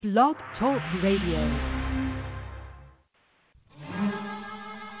Blogtalk Radio.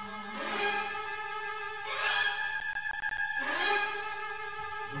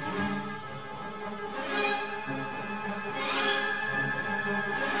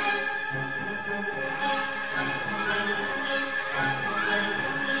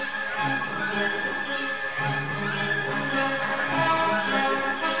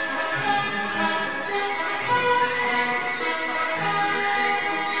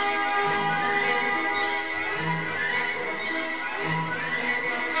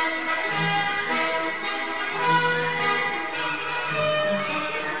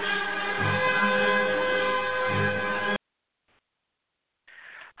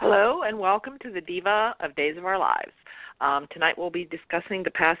 Hello and welcome to the Diva of Days of Our Lives. Tonight we'll be discussing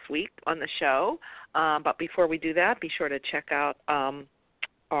the past week on the show, but before we do that, be sure to check out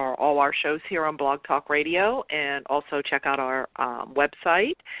all our shows here on Blogtalk Radio and also check out our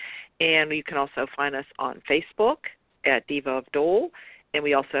website. And you can also find us on Facebook at Diva of DOOL, and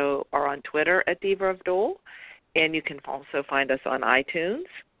we also are on Twitter at Diva of DOOL, and you can also find us on iTunes.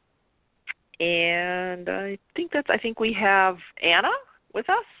 And I think we have Anna with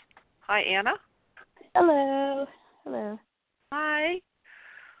us. Hi, Anna. Hello. Hello. Hi.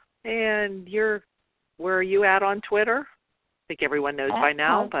 And where are you at on Twitter? I think everyone knows by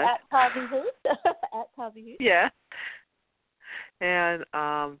now, but at Tavi Hoot. At Tavi Hoot. Yeah. And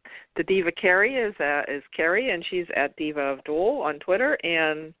the Diva Carrie is Carrie, and she's at Diva of DOOL on Twitter,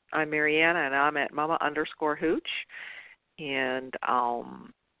 and I'm Mariana, and I'm at Mama_Hooch, and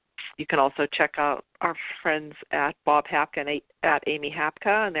you can also check out our friends at Bob Hapka and at Amy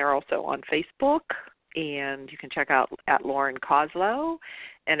Hapka, and they're also on Facebook. And you can check out at Lauren Coslow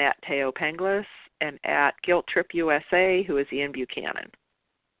and at Teo Penglis and at Guilt Trip USA, who is Ian Buchanan.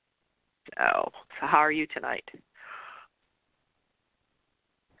 So how are you tonight?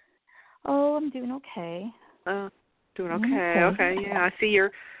 Oh, I'm doing okay. Doing okay. Okay. Yeah, I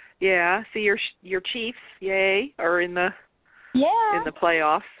see your Chiefs. Yay! Are in the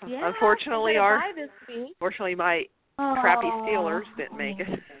playoffs. Yeah, Unfortunately, my crappy Steelers didn't make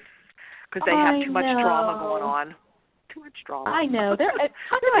it because they have too much drama going on. Too much drama. I know. They're like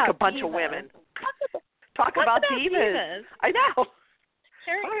a bunch of women. Talk about divas. I know.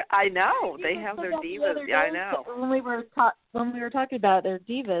 I know. They have their divas. Yeah, I know. When we were talking about their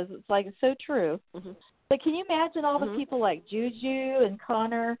divas, it's like it's so true. Mm-hmm. But can you imagine all the people like Juju and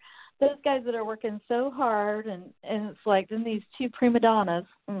Connor? Those guys that are working so hard, and it's like then these two prima donnas.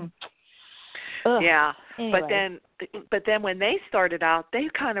 Yeah, anyway. but then when they started out, they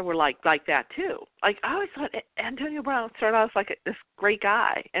kind of were like that too. Like I always thought Antonio Brown started out as like this great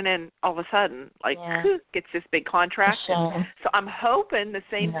guy, and then all of a sudden, gets this big contract. Sure. So I'm hoping the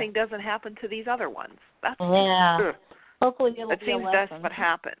same thing doesn't happen to these other ones. Hopefully it'll it be seems a lesson. that's what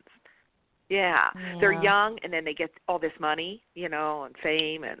happens. Yeah, they're young, and then they get all this money, and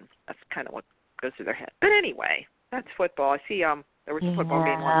fame, and that's kind of what goes through their head. But anyway, that's football. I see there was a football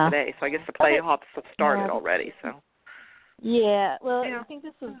game on today, so I guess the playoffs have started already. So. Yeah, well, I think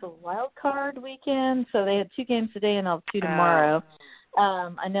this is the wild card weekend, so they had 2 games today and I'll 2 tomorrow.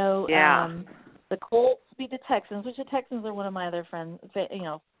 I know the Colts beat the Texans, which the Texans are one of my other friends,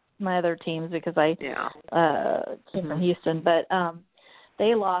 my other teams because I came from Houston, but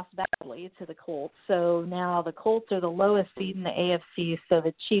they lost badly to the Colts. So now the Colts are the lowest seed in the AFC, so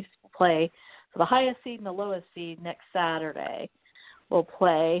the Chiefs will play. So the highest seed and the lowest seed next Saturday will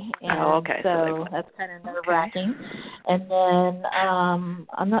play. And so that's kind of nerve-wracking. And then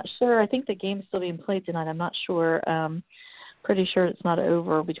I'm not sure. I think the game's still being played tonight. I'm not sure. Pretty sure it's not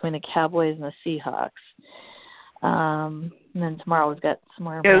over between the Cowboys and the Seahawks. And then tomorrow we've got some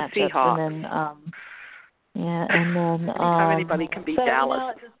more matchups. Seahawks. And then and then anytime anybody can beat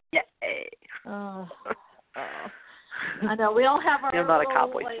Dallas. Yay! I know we all have our I'm not a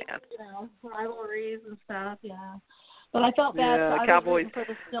Cowboys fan. Rivalries and stuff. Yeah, but I felt bad. Yeah, so I was rooting for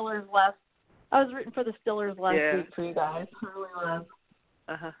the Steelers last. I was rooting for the Steelers last week for you guys. I really was.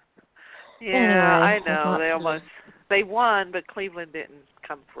 Yeah, anyway, I know they won, but Cleveland didn't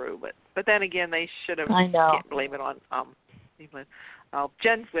come through. But then again, they should have. I know. Can't blame it on Cleveland.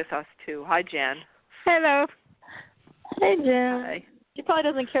 Jen's with us too. Hi, Jen. Hello. Hey, Jen. Hi. She probably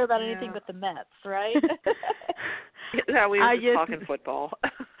doesn't care about anything but the Mets, right? No, we were just talking football.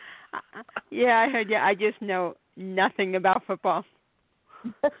 Yeah, I heard you. I just know nothing about football.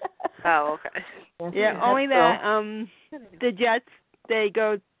 Oh, okay. Yeah, only that the Jets, they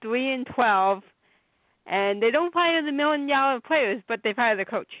go 3-12, and they don't fire the $1 million players, but they fire the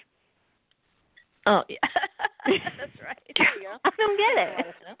coach. Oh, yeah. That's right. There you go. I don't get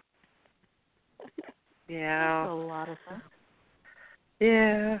it. Yeah. That's a lot of fun.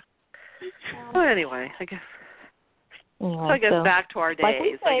 Yeah. Well, anyway, I guess. Yeah, so I guess back to our days. Like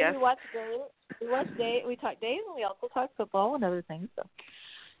we say, I guess. We talk days, and we also talk football and other things. So.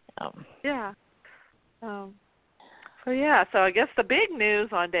 Yeah. So I guess the big news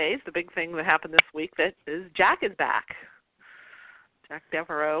on days, the big thing that happened this week, that is Jack is back. Jack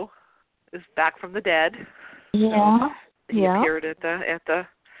Devereaux is back from the dead. Yeah. So he appeared at the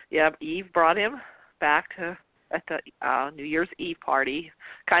Eve brought him back at the New Year's Eve party,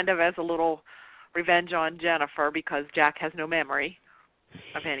 kind of as a little revenge on Jennifer because Jack has no memory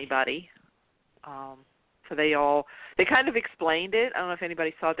of anybody. So they kind of explained it. I don't know if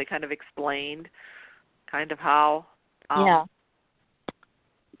anybody saw it. They kind of explained kind of how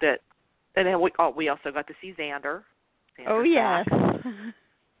that, and then we also got to see Xander. Oh yes.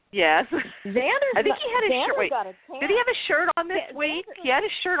 Yes. Xander. I think he had his shirt. Wait, did he have a shirt on this week? He had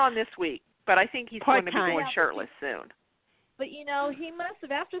his shirt on this week, but I think he's going to be going shirtless soon. But he must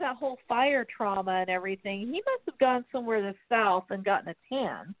have, after that whole fire trauma and everything, he must have gone somewhere to the south and gotten a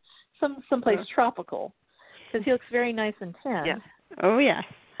tan, someplace tropical, because he looks very nice and tan. Yes. Oh yes.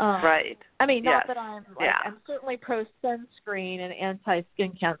 Right. I mean, not that I'm I'm certainly pro sunscreen and anti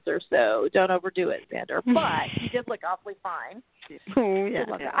skin cancer, so don't overdo it, Xander. But he did look awfully fine. Oh yeah.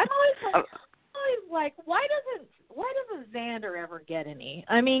 I'm always like, why doesn't Xander ever get any?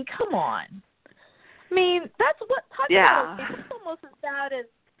 I mean, come on. I mean, that's what talking about. It's almost as bad as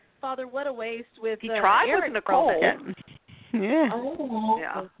Father What a Waste with he tried Eric with Nicole. Yeah.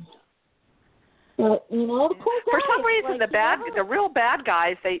 Yeah. But, the poor guys, for some reason, the real bad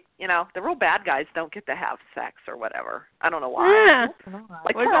guys, the real bad guys don't get to have sex or whatever. I don't know why. Yeah.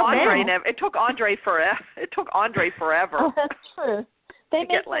 Like poor Andre, it took Andre forever. Oh, that's true. They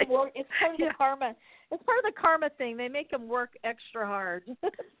make them work. It's part of the karma. It's part of the karma thing. They make them work extra hard.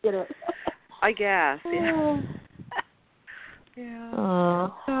 Get it? I guess. Yeah. Yeah.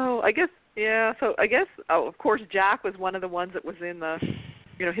 So I guess. Oh, of course, Jack was one of the ones that was in the.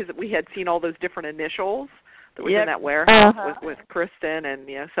 We had seen all those different initials that was in that warehouse with Kristen, and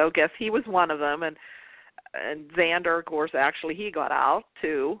so I guess he was one of them, and Xander, of course, actually he got out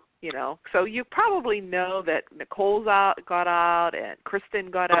too, So you probably know that Nicole's got out, and Kristen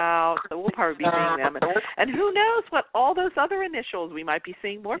got out, so we'll probably be seeing them, and who knows what all those other initials, we might be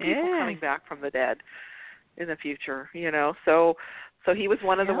seeing more people coming back from the dead in the future, So he was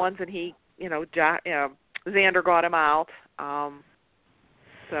one of the ones, and he, Jack, Xander got him out.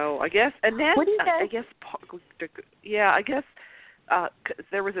 So I guess, and then I guess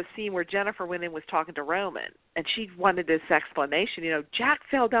there was a scene where Jennifer went in and was talking to Roman, and she wanted this explanation. Jack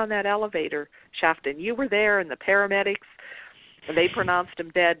fell down that elevator shaft, and you were there, and the paramedics, and they pronounced him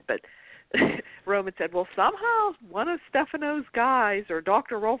dead. But Roman said, well, somehow one of Stefano's guys or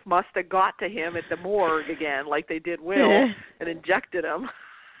Dr. Rolfe must have got to him at the morgue again, like they did Will, and injected him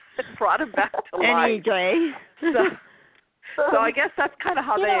and brought him back to life. Anyway. So I guess that's kind of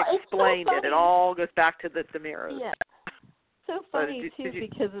how they explained it. It all goes back to the mirrors. Yeah. So funny too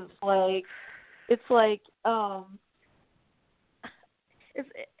because it's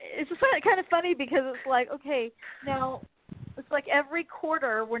just kind of funny because it's like, okay, now it's like every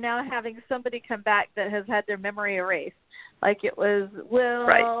quarter we're now having somebody come back that has had their memory erased. Like it was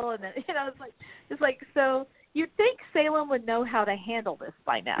Will, and then it's like so. You'd think Salem would know how to handle this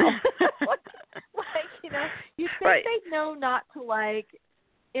by now. You'd think they'd know not to,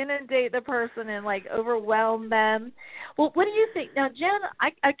 inundate the person and, overwhelm them. Well, what do you think? Now, Jen,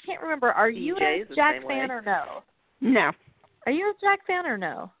 I can't remember. Are you a Jack fan or no? No. Are you a Jack fan or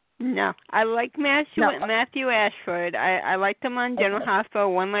no? No. I like Matthew Ashford. I liked him on General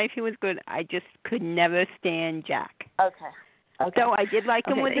Hospital. One Life he was good. I just could never stand Jack. Okay. So I did like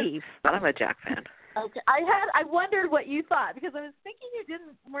him with Eve. But I'm a Jack fan. Okay, I wondered what you thought because I was thinking you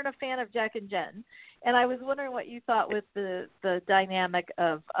weren't a fan of Jack and Jen, and I was wondering what you thought with the dynamic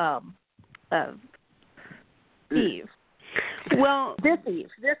of Eve. Well, this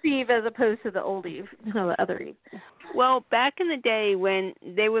Eve as opposed to the old Eve, the other Eve. Well, back in the day when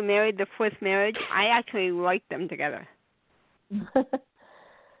they were married, the first marriage, I actually liked them together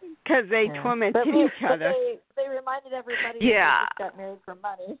because they tormented each other. They reminded everybody that they just got married for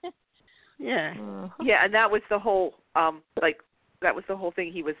money. Yeah. Yeah, and that was the whole that was the whole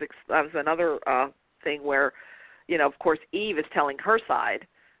thing. That was another thing where, of course, Eve is telling her side,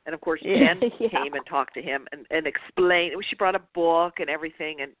 and of course Jen came and talked to him and explained. She brought a book and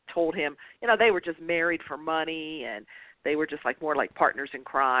everything and told him, they were just married for money and they were just more like partners in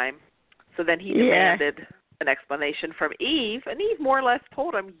crime. So then he demanded an explanation from Eve, and Eve more or less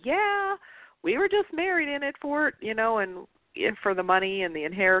told him, we were just married in it for it, and for the money and the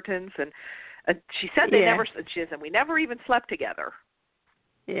inheritance, and she said they never. She said we never even slept together.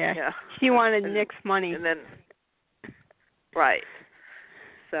 Yeah. She wanted Nick's money. And then, right.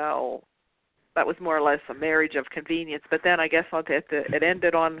 So that was more or less a marriage of convenience. But then I guess it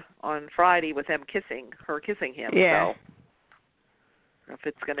ended on Friday with her kissing him. Yeah. So if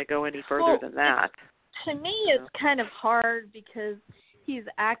it's going to go any further than that. To me, it's kind of hard because he's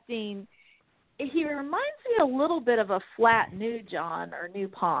acting. He reminds me a little bit of a flat new John or new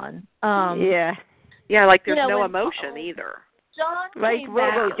Pawn. Yeah. Yeah, like there's no emotion either. John like came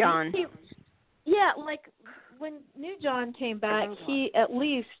Robo back, John. Yeah, like when New John came back, he at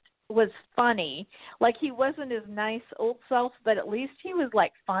least was funny. Like he wasn't his nice old self, but at least he was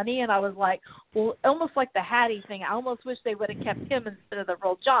like funny. And I was like, well, almost like the Hattie thing. I almost wish they would have kept him instead of the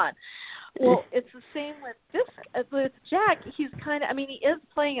real John. Well, it's the same with Jack. He's kind of, I mean, he is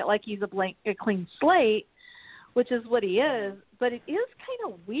playing it like he's a clean slate, which is what he is. But it is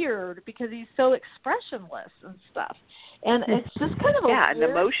kind of weird because he's so expressionless and stuff. And it's just kind of and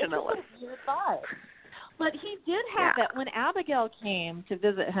emotionless. Weird vibe. But he did have that when Abigail came to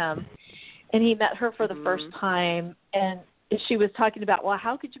visit him, and he met her for the first time, and she was talking about, well,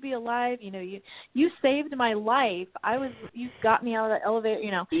 how could you be alive? You know, you saved my life. You got me out of the elevator.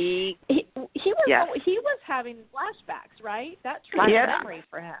 You know, he was having flashbacks, right? That triggered memory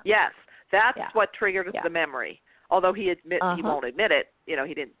for him. Yes, that's what triggered the memory. Although he won't admit it. You know,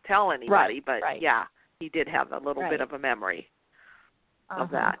 he didn't tell anybody, but he did have a little bit of a memory of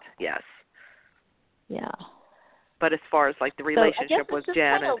that. Yes. Yeah. But as far as like the relationship with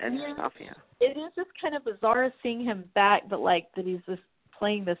Jen and stuff, it is just kind of bizarre seeing him back, but like that he's just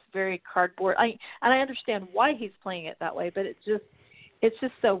playing this very cardboard. And I understand why he's playing it that way, but it's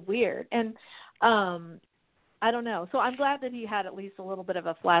just so weird. And I don't know. So I'm glad that he had at least a little bit of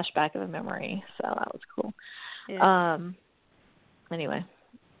a flashback of a memory. So that was cool. Yeah. Anyway.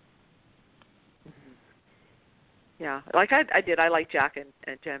 Yeah, like I did. I liked Jack and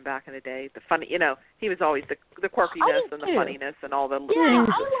Jen back in the day. The funny, you know, he was always the quirkiness and the funniness and all the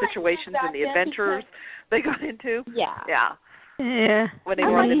situations and the adventures they got into. Yeah. When they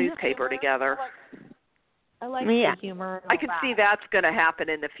were in the newspaper together. I like the humor. And all I can see that's going to happen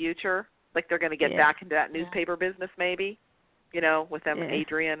in the future. Like they're going to get back into that newspaper business, maybe. You know, with them,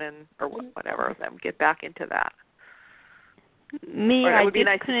 Adrian or whatever, them get back into that. It would be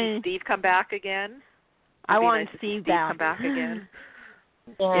nice to see Steve come back again. I want Steve come back again.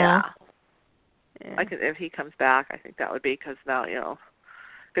 Yeah. If he comes back, I think that would be because now, you know,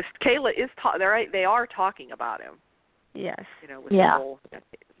 because Kayla is they are talking about him. Yes. You know, with the whole.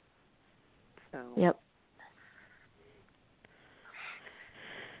 So. Yep.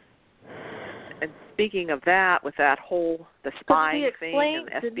 And speaking of that, with that whole the spying thing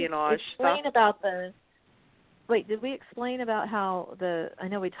and espionage stuff. Did we explain about how I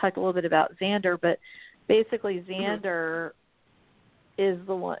know we talked a little bit about Xander, but basically Xander is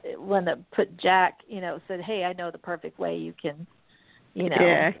the one that put Jack, you know, said, hey, I know the perfect way you can, you know,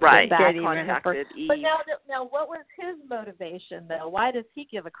 get back contacted Eve. But now what was his motivation, though? Why does he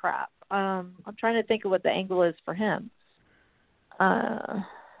give a crap? I'm trying to think of what the angle is for him.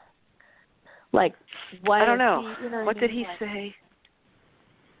 Like, why? I don't know. What did he like, say?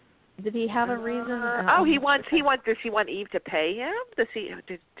 Did he have a reason? He wants. Does he want Eve to pay him?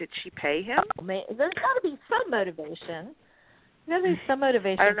 Did she pay him? There's got to be some motivation. There's got to be some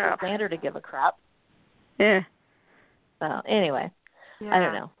motivation for Xander to give a crap. Yeah. So anyway, I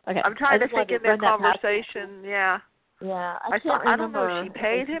don't know. Okay. I'm trying to think in their conversation. Yeah. Yeah. I don't know if she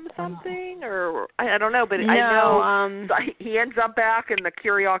paid him something or I don't know, but I know he ends up back in the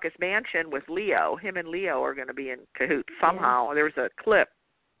Kuriakis mansion with Leo. Him and Leo are going to be in cahoots somehow. Yeah. There's a clip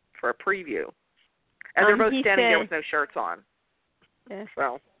for a preview. And they're both standing there with no shirts on. Yeah.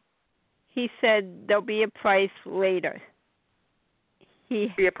 So he said there'll be a price later. He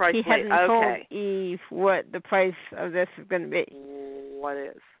hasn't told Eve what the price of this is going to be. What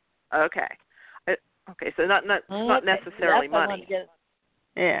is? Okay. Okay, so not necessarily money.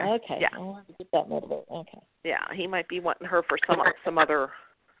 Yeah. Okay. Yeah. I wanted to get that motivated. Okay. Yeah, he might be wanting her for some other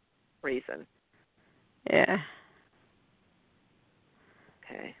reason. Yeah.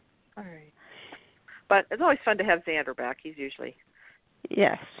 Okay. All right. But it's always fun to have Xander back. He's usually.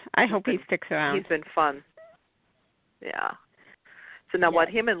 Yes. I hope he sticks around. He's been fun. Yeah. So now what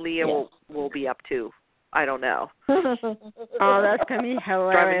him and Leah will be up to, I don't know. Oh, that's going to be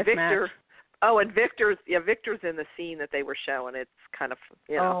hilarious, Victor. Oh, and Victor's in the scene that they were showing. It's kind of,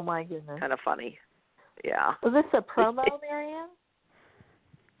 you know. Oh, my goodness. Kind of funny. Yeah. Was this a promo, Marianne?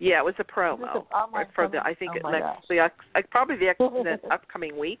 Yeah, it was a promo. Probably the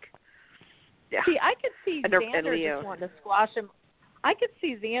upcoming week. Yeah. See, I could see Xander just wanting to squash him. I could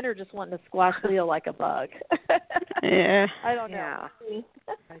see Xander just wanting to squash Leo like a bug. Yeah. I don't know. Yeah.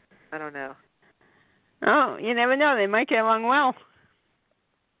 I don't know. Oh, you never know. They might get along well.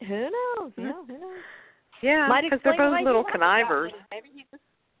 Who knows? Yeah, who knows? Yeah, because they're both little connivers. Maybe he just...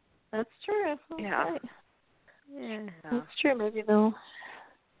 That's true. Yeah. Right. Yeah. That's true. Maybe they'll...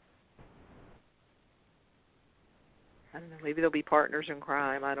 I don't know. Maybe they'll be partners in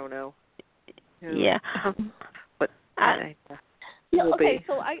crime. I don't know. Yeah. But yeah. Okay.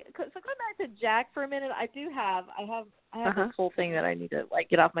 So going back to Jack for a minute, I have this whole thing that I need to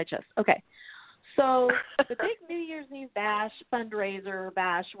get off my chest. Okay. So the big New Year's Eve bash, fundraiser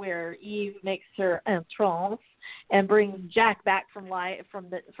bash, where Eve makes her entrance and brings Jack back from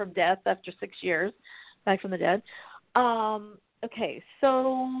death after 6 years, back from the dead. Okay,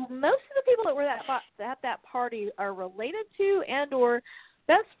 so most of the people that were at that party are related to and or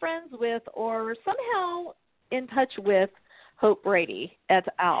best friends with or somehow in touch with Hope Brady et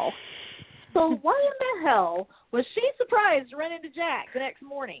al. So why in the hell was she surprised to run into Jack the next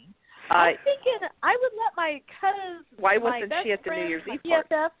morning? I'm thinking I would let my cousins. Why wasn't she at the New Year's Eve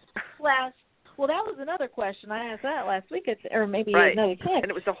party? Well, that was another question. I asked that last week, or maybe right. another time.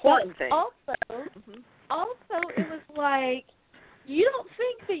 And it was a Horton thing. Also, it was like, you don't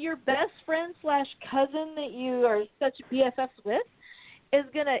think that your best friend / cousin that you are such BFFs with is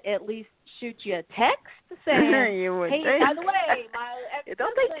going to at least shoot you a text saying, hey, by the way, my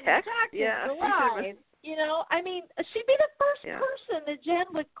ex-husband Jack is alive. You know, I mean, she'd be the first person that Jen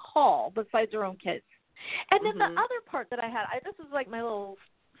would call besides her own kids. And then the other part that I had, this is like my little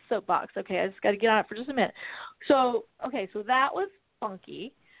soapbox. Okay, I just got to get on it for just a minute. So, so that was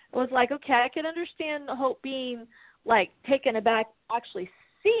funky. It was like, okay, I could understand Hope being taken aback actually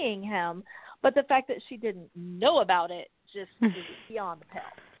seeing him, but the fact that she didn't know about it just is beyond the pale.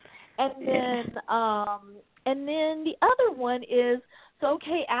 And then the other one is, so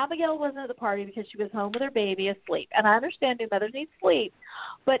okay, Abigail wasn't at the party because she was home with her baby asleep, and I understand new mothers need sleep,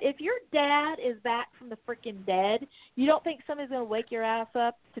 but if your dad is back from the freaking dead, you don't think somebody's going to wake your ass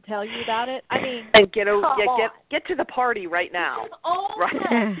up to tell you about it? I mean, and get to the party right now.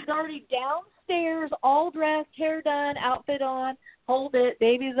 She's already downstairs, all dressed, hair done, outfit on, hold it,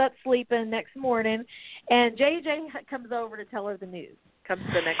 baby's up sleeping next morning, and JJ comes over to tell her the news. Comes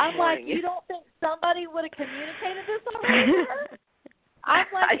the next morning. I'm like, you don't think somebody would have communicated this already to her? I'm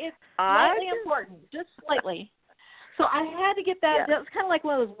like, it's slightly important, just slightly. So I had to get that. That was kind of like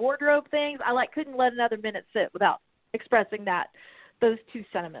one of those wardrobe things. I couldn't let another minute sit without expressing those two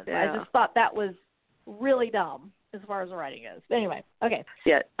sentiments. I just thought that was really dumb as far as the writing goes. But anyway, okay.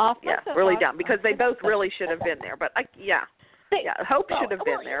 Really dumb because they both really should have been there. But Hope should have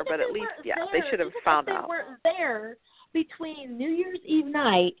been there, but at least they should have found out. They weren't there between New Year's Eve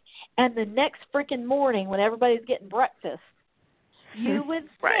night and the next freaking morning when everybody's getting breakfast. You would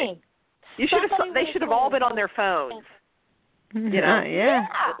think. They should have all been on their phones. You know? Yeah.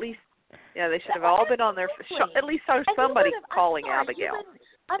 At least, they should have all been on their. At least saw somebody calling Abigail.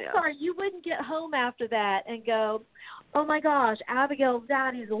 I'm sorry, you wouldn't get home after that and go, oh my gosh, Abigail's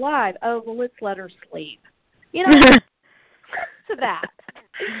daddy's alive. Oh, well, let's let her sleep. You know, to that.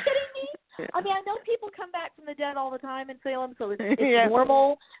 Are you kidding me? I mean, I know people come back from the dead all the time in Salem, so it's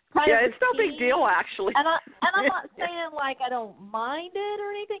normal. It's no big deal, actually. And I'm not saying I don't mind it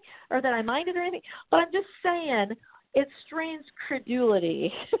or anything, or that I mind it or anything, but I'm just saying it strains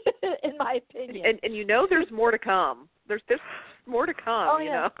credulity, in my opinion. And there's more to come. There's more to come, you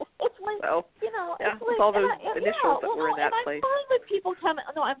know. It's like, so, with all those initials that were in that place. I'm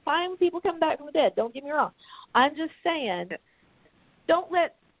fine with people coming back from the dead. Don't get me wrong. I'm just saying, don't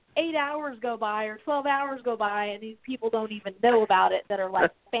let 8 hours go by or 12 hours go by and these people don't even know about it that are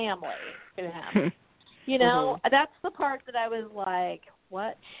like family to him. You know, that's the part that I was like,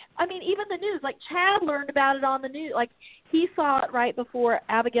 what? I mean, even the news, Chad learned about it on the news. He saw it right before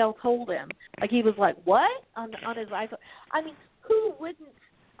Abigail told him. He was like, what? On his iPhone. I mean, who wouldn't?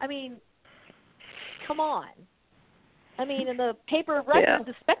 I mean, come on. I mean, in the paper of record,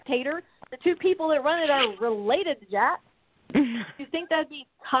 the Spectator, the two people that run it are related to Jack. You think that'd be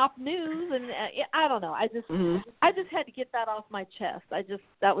top news? And I don't know. I just had to get that off my chest.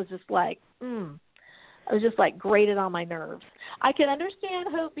 That was just it was just grated on my nerves. I can understand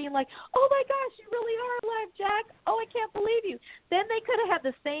Hope being like, oh my gosh, you really are alive, Jack. Oh, I can't believe you. Then they could have had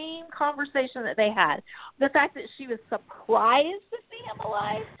the same conversation that they had. The fact that she was surprised to see him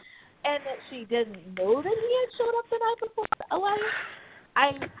alive and that she didn't know that he had showed up the night before alive.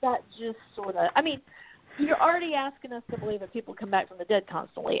 That just sort of, I mean, you're already asking us to believe that people come back from the dead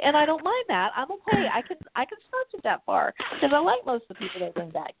constantly, and I don't mind that. I'm okay. I can stretch it that far because I like most of the people that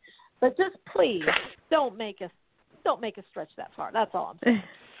bring back. But just please don't make us don't make us stretch that far. That's all I'm saying.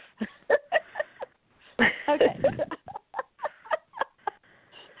 Okay.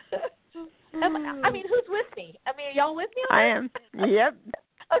 I mean, who's with me? I mean, are y'all with me on I am. Yep.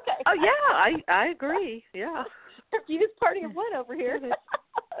 Okay. Oh yeah, I agree. Yeah. Confused party of one over here.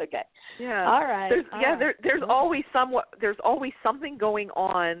 Okay. Yeah. All right. There's always something going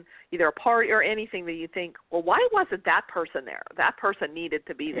on, either a party or anything that you think, well, why wasn't that person there? That person needed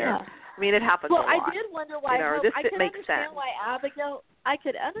to be there. Yeah. I mean, it happens a lot. Well, I did wonder why. I could makes understand sense. why Abigail. I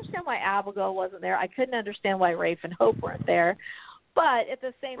could understand why Abigail wasn't there. I couldn't understand why Rafe and Hope weren't there. But at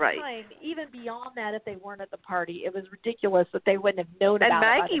the same time, even beyond that, if they weren't at the party, it was ridiculous that they wouldn't have known about it. And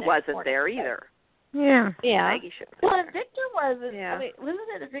Maggie wasn't there either. Yeah. Maggie should have been there. Victor wasn't. Yeah. I mean, wasn't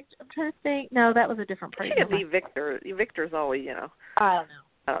it a Victor? I'm trying to think. No, that was a different party. It should be Victor. Victor's always, I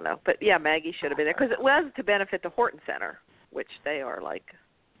don't know. But, yeah, Maggie should have been there because it was to benefit the Horton Center, which they are like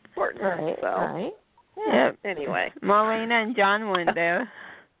Horton. Right, so. right. Yeah. Anyway. Marlena and John weren't there.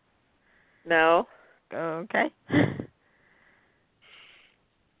 No. Okay.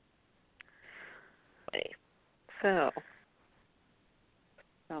 So,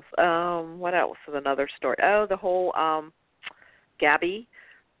 what else is another story? Oh, the whole Gabi.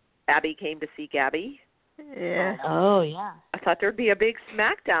 Abby came to see Gabi. Yeah. Oh, yeah. I thought there'd be a big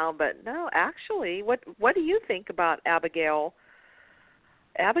smackdown, but no, actually, what do you think about Abigail?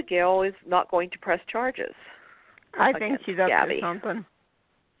 Abigail is not going to press charges. I think she's up Gabi. to something.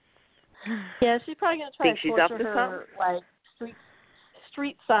 Yeah, she's probably going to try to up torture to her, like,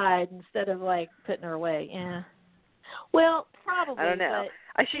 street side instead of, like, putting her away. Yeah. Well, probably. I don't know.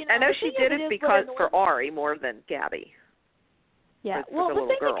 But, I know she did it because for Ari more than Gabi. Yeah. Well, the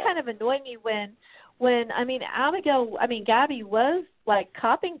thing that kind of annoyed me when Gabi was, like,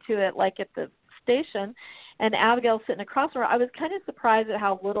 copping to it, like, at the station, and Abigail sitting across from her, I was kind of surprised at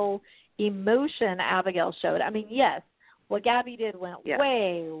how little emotion Abigail showed. I mean, yes, what Gabi did went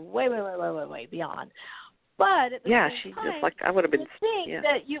way beyond. But at the same she's time, just like, I would have been.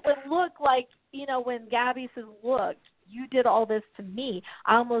 That you would look like, when Gabi says, "Look, you did all this to me."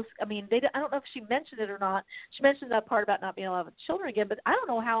 I don't know if she mentioned it or not. She mentioned that part about not being allowed to have children again, but I don't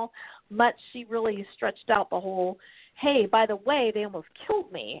know how much she really stretched out the whole. Hey, by the way, they almost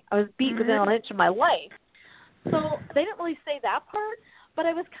killed me. I was beat within an inch of my life. So they didn't really say that part, but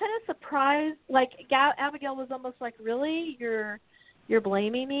I was kind of surprised. Like Abigail was almost like, "Really, you're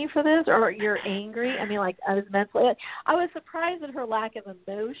blaming me for this, or you're angry?" I mean, like, I was surprised at her lack of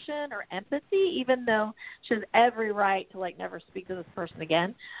emotion or empathy, even though she has every right to, like, never speak to this person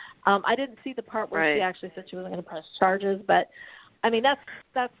again. I didn't see the part where she actually said she wasn't going to press charges, but I mean, that's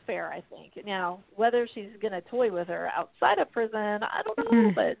fair, I think. Now, whether she's going to toy with her outside of prison, I don't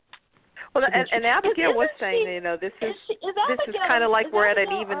know, but. Well, and Abigail was saying, this is kind of like we're at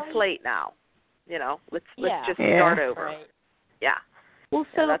an even slate now. Let's just start over. Right. Yeah. Well,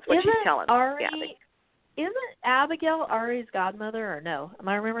 so that's what she's telling Ari, isn't Abigail Ari's godmother, or no? Am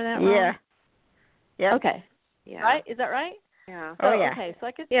I remembering that wrong? Yeah. Okay. Yeah. Right? Is that right? Yeah. So, okay, so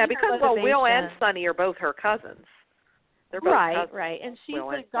I could see because Will and Sonny are both her cousins. They're both cousins. Right, and she's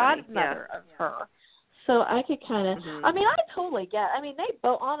Will the godmother of her. So I could kind of. I mean, I totally get. I mean, they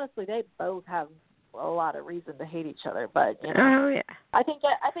both have a lot of reason to hate each other, but I think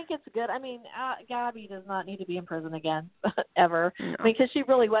it's good. I mean, Gabi does not need to be in prison again ever. No. I mean, because she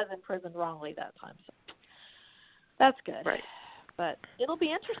really was imprisoned wrongly that time. So that's good. Right. But it'll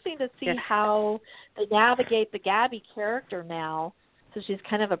be interesting to see how they navigate the Gabi character now. So she's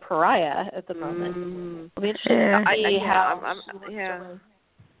kind of a pariah at the moment. It'll be interesting to see how.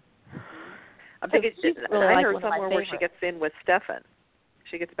 I'm thinking. I heard somewhere where she gets in with Stefan.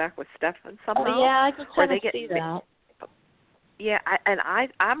 She gets back with Stefen somehow. Oh, yeah, I can kind of see that. Yeah,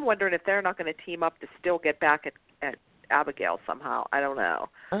 I'm wondering if they're not going to team up to still get back at Abigail somehow. I don't know.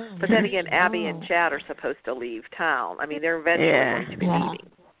 But then again, Abby and Chad are supposed to leave town. I mean, they're eventually going to be meeting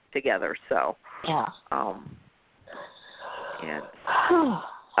together. So, and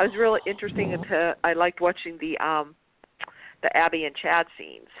I was really interesting. I liked watching the Abby and Chad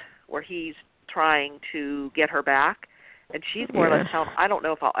scenes where he's trying to get her back. And she's more or less telling him, I don't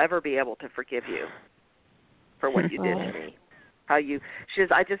know if I'll ever be able to forgive you for what you did to me. She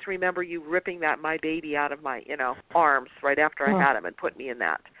says, I just remember you ripping my baby out of my, arms right after I had him and put me in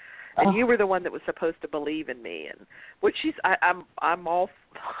that. And you were the one that was supposed to believe in me. And which I'm all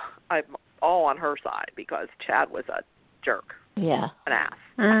on her side because Chad was a jerk. Yeah. An ass.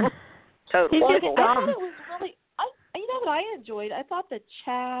 Totally. Well, I thought it was really, you know what I enjoyed? I thought the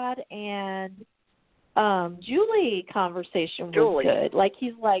Chad and Julie conversation was good. Like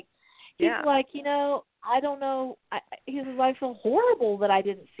he's like, I don't know. He says, I feel horrible that I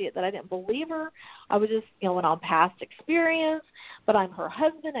didn't see it, that I didn't believe her. I was just, went on past experience, but I'm her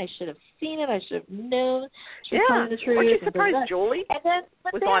husband. I should have seen it. I should have known she was telling the truth. Weren't you surprised Julie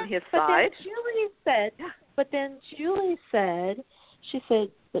was on his side? But then Julie said, she said,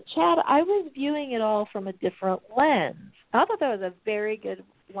 but Chad, I was viewing it all from a different lens. I thought that was a very good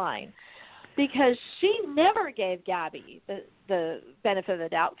line. Because she never gave Gabi the benefit of the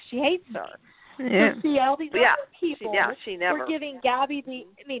doubt. She hates her. Yeah. So see, all these other people she never. were giving Gabi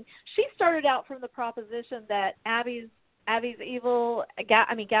she started out from the proposition that Abby's evil.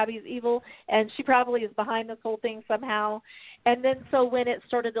 Gabi's evil, and she probably is behind this whole thing somehow. And then so when it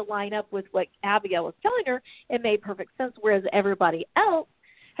started to line up with what Abigail was telling her, it made perfect sense. Whereas everybody else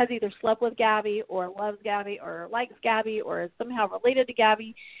has either slept with Gabi or loves Gabi or likes Gabi or is somehow related to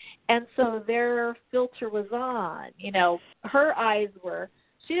Gabi. And so their filter was on. Her eyes were,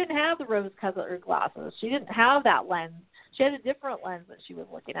 she didn't have the rose-colored glasses. She didn't have that lens. She had a different lens that she was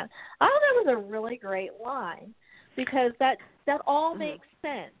looking at. I thought that was a really great line because that all makes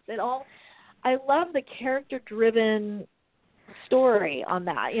sense. I love the character-driven story on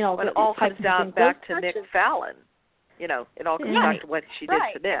that. It all comes down back to Nick Fallon. It all comes back to what she did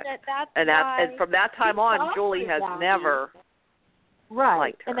to Nick. And from that time on, Julie has never...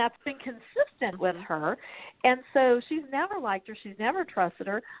 Right, and that's been consistent with her. And so she's never liked her. She's never trusted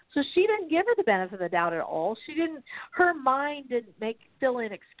her. So she didn't give her the benefit of the doubt at all. Her mind didn't fill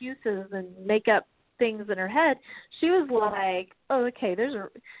in excuses and make up things in her head. She was like, oh, okay, it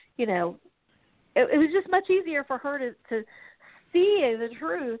was just much easier for her to see the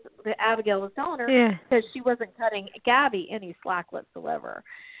truth that Abigail was telling her because she wasn't cutting Gabi any slack whatsoever.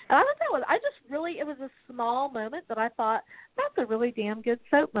 And I thought it was a small moment that I thought, that's a really damn good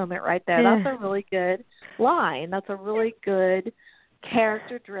soap moment right there. Yeah. That's a really good line. That's a really good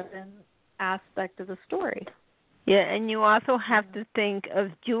character-driven aspect of the story. Yeah, and you also have to think of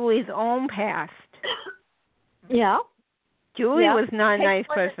Julie's own past. Yeah. Julie was not a nice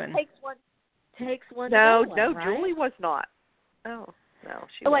person. Takes one. No, right? Julie was not. Oh, no.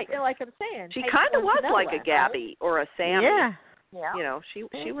 She like I'm saying. She kind of was like a Gabi or a Sammy. Yeah. She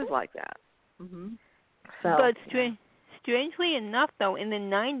was like that. Mm-hmm. But strangely enough, though, in the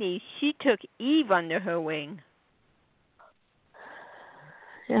 90s, she took Eve under her wing.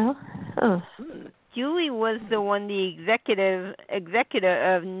 Yeah. Oh. Julie was the one, the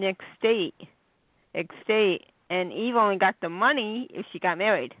executor of Nick's estate, and Eve only got the money if she got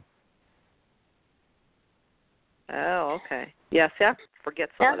married. Oh, okay. Yeah, Seth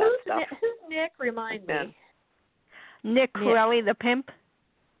forgets all that stuff. Who's Nick? Remind me. Nick Corelli, the pimp.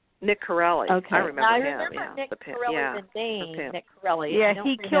 Nick Corelli. Okay. I remember him. Nick the pimp. Corelli, the name. Nick Corelli. Yeah,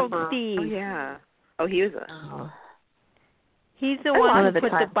 he killed Steve. Oh, yeah. Oh, he was He's the one who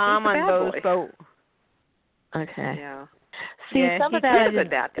put the bomb on Bo's boat. Okay. Yeah. See, some of that is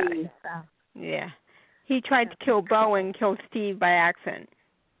that guy. Yeah. He tried to kill Bo and kill Steve by accident.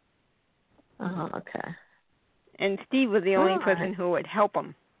 Oh, okay. And Steve was the only person who would help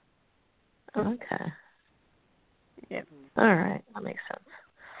him. Okay. Yep. All right. That makes sense.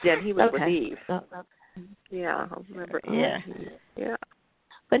 Yeah, and he was with Eve. Yeah, I remember. Yeah.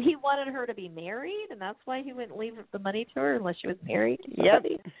 But he wanted her to be married, and that's why he wouldn't leave the money to her unless she was married. Yep.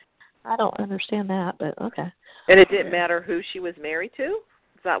 I don't understand that, but okay. And it didn't matter who she was married to?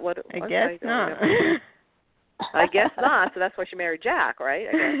 Is that what it was? I guess not. I guess not. So that's why she married Jack, right?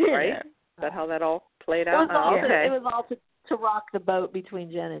 I guess, right? Yeah. Is that how that all played out? It was all to rock the boat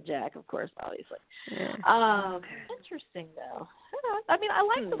between Jen and Jack, of course, obviously. Yeah. Interesting, though. I mean, I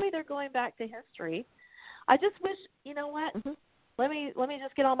like the way they're going back to history. I just wish, you know what? Mm-hmm. Let me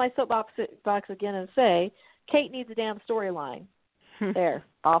just get on my soapbox again and say, Kate needs a damn storyline. There,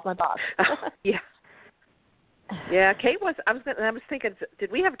 off my box. Yeah. Yeah, Kate was. I was thinking,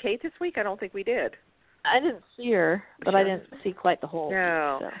 did we have Kate this week? I don't think we did. I didn't see her, but I didn't see quite the whole.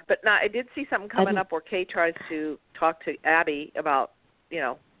 No, so. But no, I did see something coming up where Kate tries to talk to Abby about,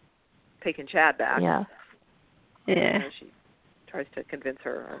 taking Chad back. Yeah. Yeah. She tries to convince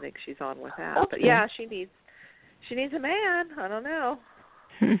her. I think she's on with that. Okay. But yeah, she needs a man. I don't know.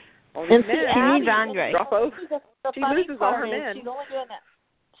 Only men. She needs Andre. She loses all her men.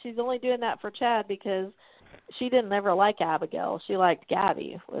 She's only doing that for Chad because she didn't ever like Abigail. She liked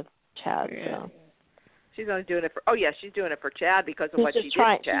Gabi with Chad. Yeah. So. She's only doing it for. Oh yeah, she's doing it for Chad because of what she did to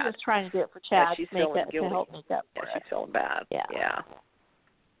Chad. She's just trying to do it for Chad. Yeah, she's feeling guilty. To help make up for she's feeling bad. Yeah.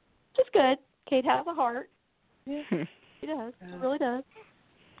 Which is good. Kate has a heart. Yeah. She does. She really does.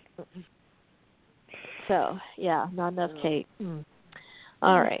 So yeah, not enough Kate.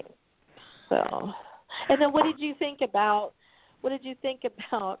 All right. So, and then what did you think about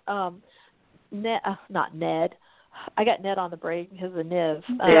not Ned. I got Ned on the brain because of Niv.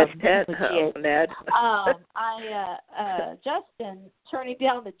 Ned. Ned. Justin turning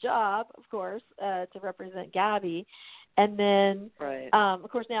down the job, of course, to represent Gabi, and then, of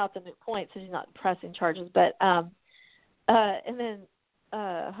course, now it's a moot point, so she's not pressing charges. But and then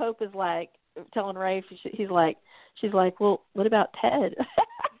Hope is like telling Rafe, she's like, well, what about Ted?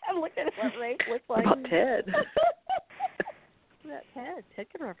 I'm looking at what Rafe looks like. What about Ted? That Ted. Ted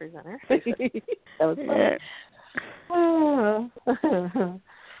can represent her. That was funny.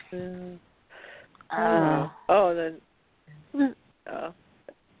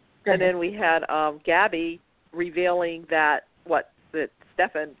 And then we had Gabi revealing that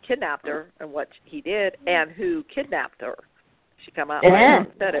Stefan kidnapped her and what he did and who kidnapped her. She come out and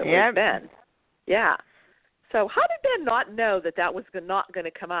said it was Ben. Yeah. So how did Ben not know that was not going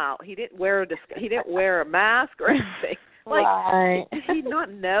to come out? He didn't wear a mask or anything. Did he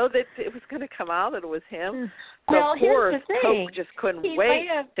not know that it was going to come out that it was him? So well, of course, here's the thing. Hope just couldn't wait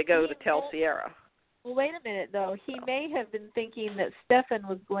to go to tell Ciera. Well, wait a minute, though. He may have been thinking that Stefan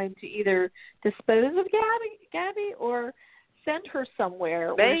was going to either dispose of Gabi or send her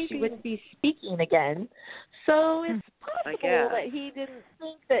somewhere where she wouldn't be speaking again. So it's possible that he didn't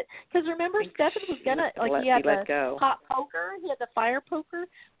think that, because remember, Stefan was going to, he had the hot poker, he had the fire poker,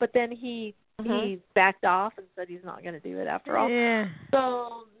 but then he backed off and said he's not going to do it after all. Yeah.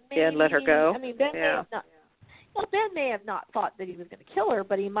 So maybe, and let her go. I mean, Ben may have not thought that he was going to kill her,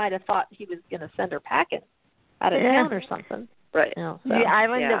 but he might have thought he was going to send her packing out of town or something. Right. The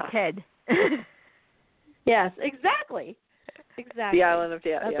island of Ted. Yes, exactly. The island of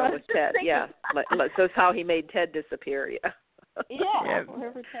Ted. Yeah, with Ted. Yeah. So that's how he made Ted disappear. Yeah. Yeah.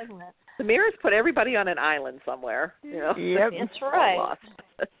 Wherever Ted went. The mirrors put everybody on an island somewhere. Yep. That's right.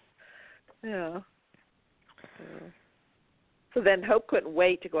 Yeah. So then Hope couldn't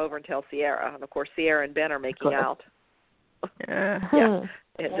wait to go over and tell Ciera. And, of course, Ciera and Ben are making out. Yeah.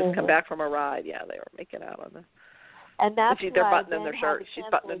 They had just come back from a ride. Yeah, they were making out on the... And that's they're buttoning their shirt. She's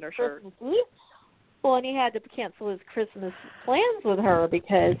buttoning her shirt. Well, and he had to cancel his Christmas plans with her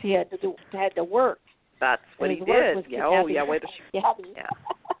because he had to work. That's what he did. Yeah. Oh, yeah. Wait.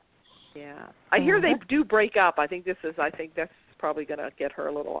 Yeah. I hear they do break up. I think that's probably going to get her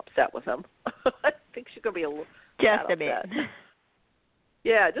a little upset with him. I think she's going to be a little just a bit.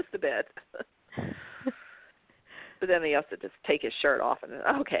 Yeah, just a bit. But then he has to just take his shirt off and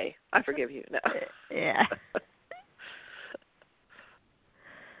okay, I forgive you. No. Yeah.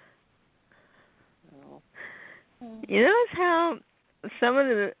 You notice how some of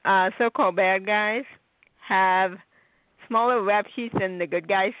the so-called bad guys have smaller rap sheets than the good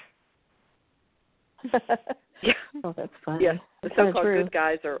guys? Yeah. Oh, that's funny. Yes, the so-called good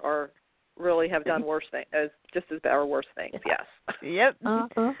guys are really have done worse things, just as bad or worse things. Yes. Yep.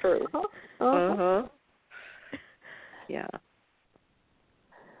 True. Yeah.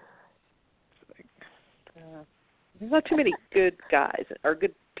 There's not too many good guys or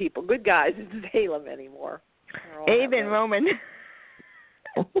good guys in Salem anymore. Abe and Roman.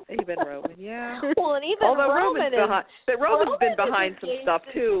 Abe and Roman, yeah. Well, and even Roman's been behind some stuff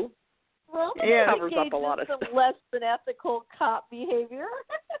too. Roman covers up a lot of some stuff. less than ethical cop behavior.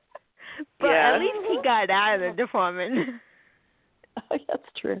 But at least he got out of the department. Oh, that's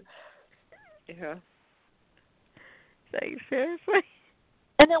true. Yeah. Like, seriously?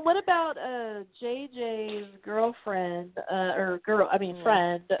 And then what about JJ's girlfriend,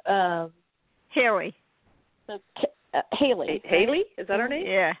 friend? Haley. Haley. Haley? Is that her name?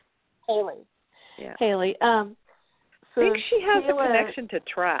 Yeah. Haley. Yeah. Haley. So I think she has a connection to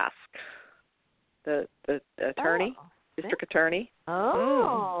Trask, the attorney, district attorney.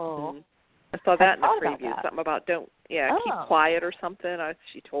 Oh. Mm-hmm. I saw that in the preview. Something about keep quiet or something.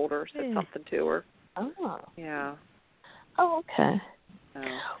 She told her, said something to her. Oh. Yeah. Oh, okay.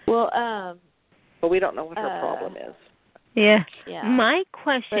 Well, but we don't know what her problem is. Yeah. My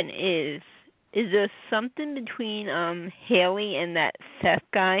question is there something between Haley and that Seth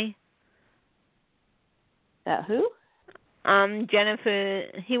guy? That who? Jennifer.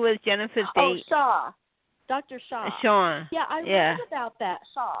 He was Jennifer's date. Oh, Shaw. Dr. Shaw. Shaw. Yeah, I wondered about that,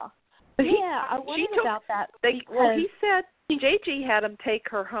 Shaw. I wondered about that. He said JG had him take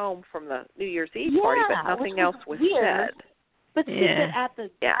her home from the New Year's Eve party, but nothing else was said. But see, at the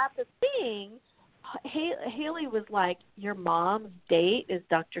thing, Haley was like, "Your mom's date is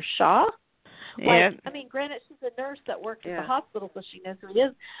Dr. Shaw." I mean, granted, she's a nurse that works at the hospital, so she knows who he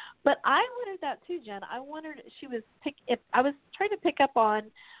is. But I wondered that too, Jen. I wondered if I was trying to pick up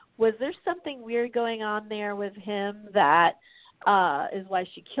on, was there something weird going on there with him that is why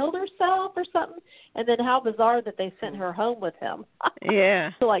she killed herself or something. And then how bizarre that they sent her home with him.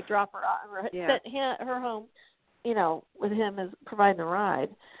 Yeah. To like drop her off, sent her home, with him as providing the ride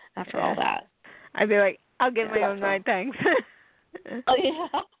after all that. I'd be like, I'll get my own ride, thanks. Oh yeah.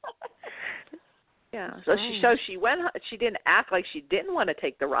 Yeah. So she went. She didn't act like she didn't want to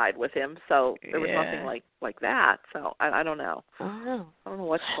take the ride with him. So there was nothing like that. So I don't know. I don't know. I don't know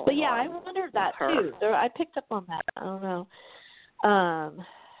what's going on. But yeah, I wondered that too. I picked up on that. I don't know.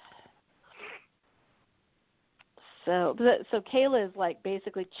 So Kayla is like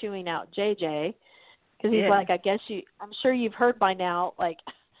basically chewing out JJ because he's like, I'm sure you've heard by now, like,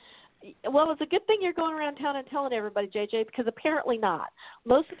 well, it's a good thing you're going around town and telling everybody, JJ, because apparently not.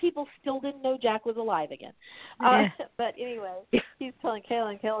 Most of the people still didn't know Jack was alive again. But anyway, he's telling Kayla,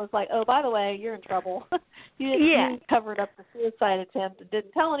 and Kayla's like, oh, by the way, you're in trouble. You covered up the suicide attempt and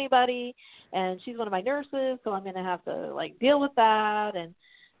didn't tell anybody, and she's one of my nurses, so I'm going to have to, like, deal with that. And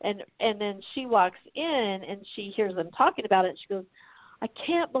then she walks in, and she hears them talking about it, and she goes, I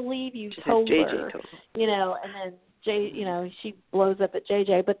can't believe you told her, and then she blows up at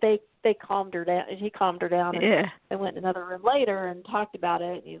JJ, but they calmed her down. He calmed her down, and they went in another room later and talked about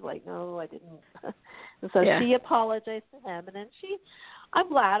it. And he's like, "No, I didn't." And so she apologized to him, and then I'm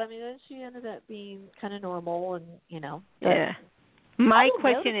glad. I mean, then she ended up being kind of normal, and My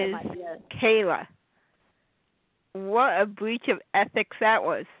question is, Kayla, what a breach of ethics that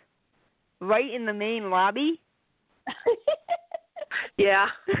was! Right in the main lobby. Yeah,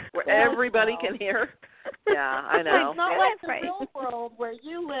 where everybody can hear. Yeah, I know. It's not like the real world where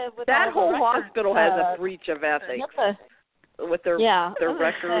you live with that all whole hospital has a breach of ethics with their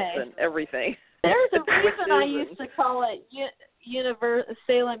records and everything. There's a reason I used to call it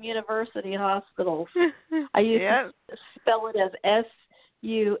Salem University Hospitals. I used to spell it as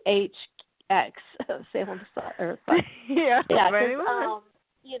SUHX, Salem. Yeah, very well.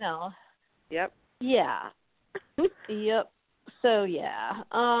 Yep. Yeah. Yep. So yeah.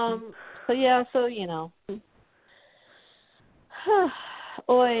 So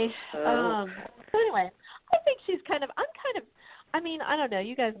Oi. So anyway, I think she's I mean, I don't know,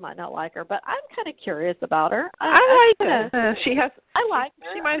 you guys might not like her, but I'm kind of curious about her. I like her. I like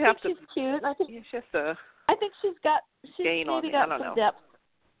her. She might have to. She's cute. I think she has to. I think she's maybe got some depth.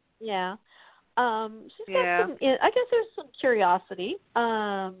 Yeah. She's got some. I guess there's some curiosity.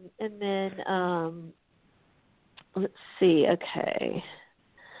 And then let's see. Okay.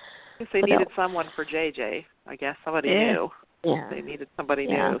 They needed someone for JJ. I guess somebody new. Yeah. They needed somebody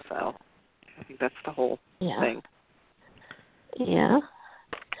new, so I think that's the whole thing. Yeah.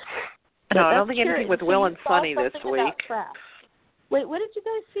 No, I don't think anything with Will and Sunny this week. Wait, what did you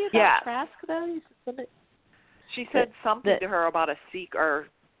guys see about Trask, though? She said something to her about a secret,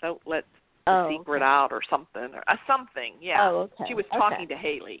 don't let the secret out or something. Something, yeah. Oh, okay. She was talking to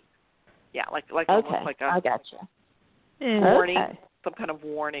Haley. Yeah, like almost like a I gotcha. Warning, some kind of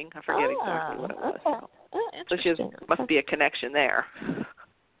warning. I forget exactly what it was. Okay. So she must be a connection there.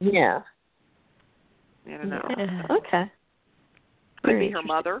 Yeah. I don't know. Okay. Could be her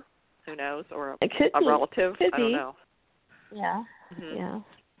mother. Who knows? Or a relative. I don't know. Yeah. Mm-hmm.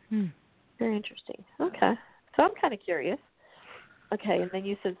 Yeah. Very interesting. Okay. So I'm kind of curious. Okay, and then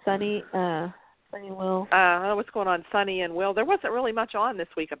you said Sunny and Will. What's going on, Sunny and Will? There wasn't really much on this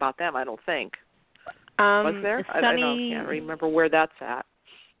week about them, I don't think. Was there? I can't remember where that's at.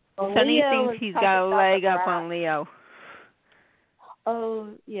 Well, Sunny thinks he's got a leg up on Leo. Oh,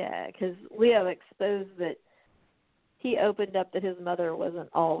 yeah, because Leo exposed that he opened up that his mother wasn't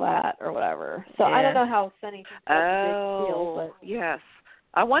all that or whatever. So I don't know how Sunny thinks that's a big deal. But yes.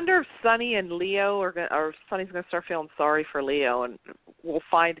 I wonder if Sunny and Leo or Sunny's going to start feeling sorry for Leo, and we'll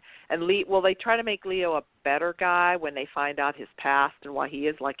find. And will they try to make Leo a better guy when they find out his past and why he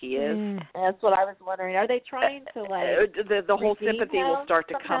is like he is? That's what I was wondering. Are they trying to the whole sympathy will start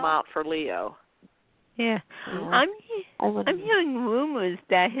to come out for Leo? Yeah, I'm hearing rumors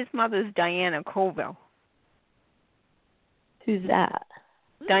that his mother's Diana Colville. Who's that?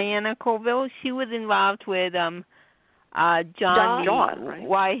 Diana Colville. She was involved with John, right?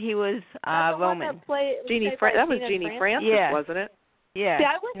 Why he was Roman. That was Jeannie Francis, wasn't it? Yeah. See,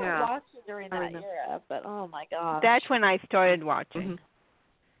 I wasn't watching during that era, but oh my gosh. That's when I started watching.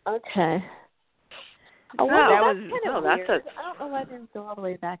 Mm-hmm. Okay. Oh, well, that's kind of weird. I don't know why I didn't go all the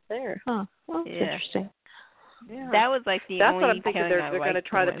way back there. Huh. Well, that's interesting. Yeah. That was like the That's only what I'm thinking. They're going to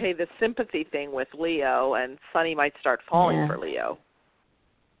try to pay the sympathy thing with Leo, and Sunny might start falling for Leo.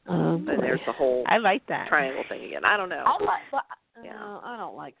 And there's the whole I like that triangle thing again. I don't know. I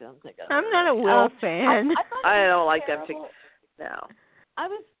don't like them together. I'm not a Will fan. I don't like them together. No. I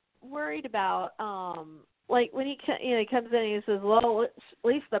was worried about like when he comes in and he says, well, at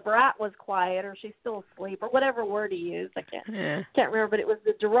least the brat was quiet, or she's still asleep, or whatever word he used. I can't remember, but it was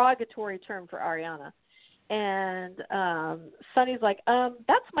the derogatory term for Ariana. And Sonny's like,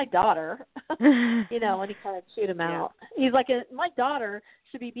 that's my daughter, and he kind of chewed him out. He's like, my daughter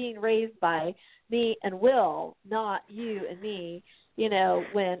should be being raised by me and Will, not you and me.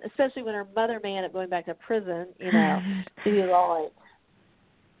 Especially when her mother may end up going back to prison. He was all like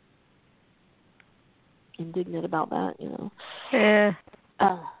indignant about that. Yeah.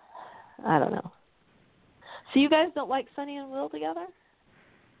 I don't know. So you guys don't like Sonny and Will together?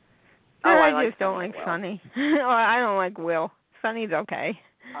 I just don't like Sonny. I don't like Will. Sonny's okay.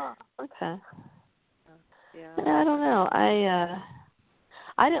 Oh, okay. Yeah. I don't know.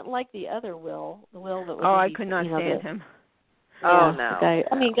 I didn't like the other Will. The Will that was. Oh, I could not stand him. Oh no. Guy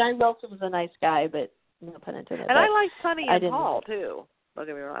Wilson was a nice guy, but no pun intended. And I liked Sonny and Paul too. Don't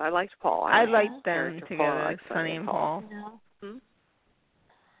get me wrong. I liked Paul. I liked them together, Sonny and Paul. Yeah.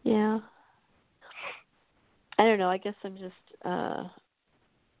 Yeah. I don't know. I guess I'm just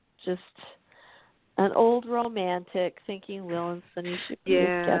an old romantic thinking Will and Sonny should be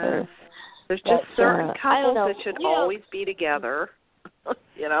together. There's just certain couples that should always be together. But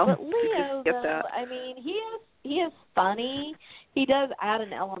Leo, get that. I mean, he is funny. He does add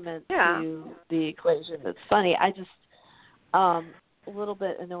an element to the equation that's funny. I just a little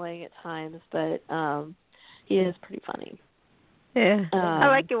bit annoying at times, but he is pretty funny. Yeah, I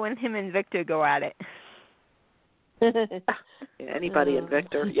like it when him and Victor go at it. Anybody and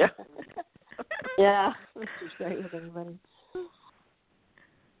Victor, yeah. Yeah, Victor's great with anybody.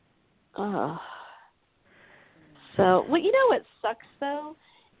 So, what sucks though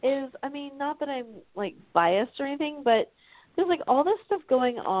is, I mean, not that I'm like biased or anything, but there's like all this stuff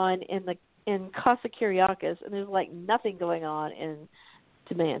going on in Casa Kyriakis, and there's like nothing going on in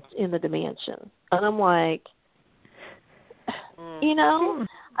the Dimension, and I'm like,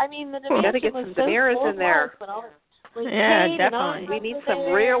 I mean, the Dimension was so full in there. Yeah, definitely. We need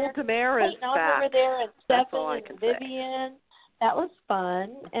some real Damaras back. Over there, and Stefan and Vivian. That was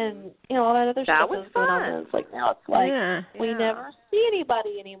fun, and all that other stuff was going on. And it's like now it's like we never see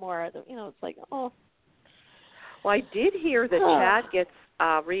anybody anymore. It's like Well, I did hear that Chad gets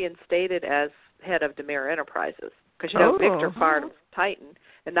reinstated as head of Damara Enterprises because Victor fired Titan,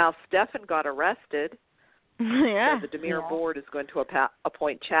 and now Stefan got arrested. Yeah. So the Damara board is going to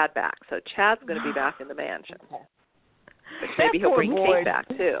appoint Chad back. So Chad's going to be back in the mansion. But maybe he'll bring Kate back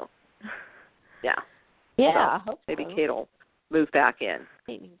too. Yeah. Yeah. So maybe Kate will move back in.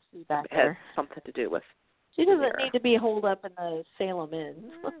 Kate needs to be back there. It has something to do with. She doesn't need to be holed up in the Salem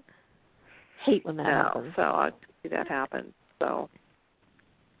Inn. Hate when that happens. So I see that happen. So.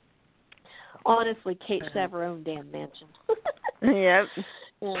 Honestly, Kate should have her own damn mansion. Yep.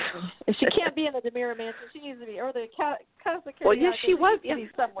 If she can't be in the Damara mansion, she needs to be, or the Casa Kyriakis. Well, yeah, she was in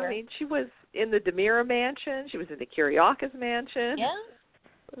somewhere. I mean, she was in the Damara mansion. She was in the Kyriakis mansion. Yeah.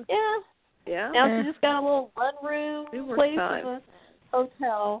 Yeah. Yeah. Now she just got a little one-room place in a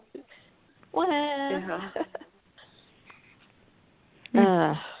hotel. What?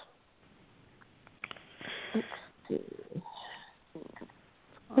 Yeah. Let's see.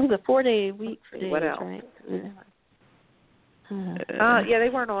 It was a 4-day week for days, what else? right? Yeah, they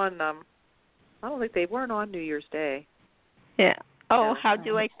weren't on. I don't think they weren't on New Year's Day. Yeah. Oh, how'd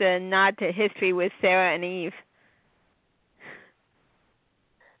you like the nod to history with Sarah and Eve?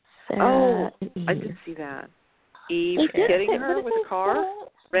 Sarah I did see that. Eve hitting her with a car,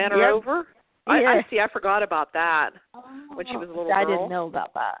 ran her over. Yeah. I forgot about that when she was a little girl. I didn't know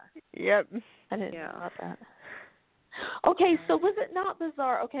about that. Yep. I didn't know about that. Okay, so was it not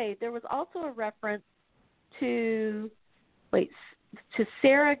bizarre? Okay, there was also a reference to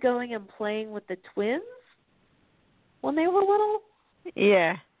Sarah going and playing with the twins when they were little?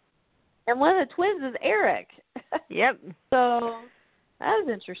 Yeah. And one of the twins is Eric. Yep. So that was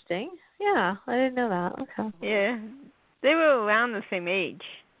interesting. Yeah, I didn't know that. Okay. Yeah. They were around the same age.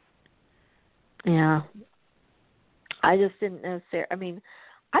 Yeah. I just didn't know Sarah. I mean,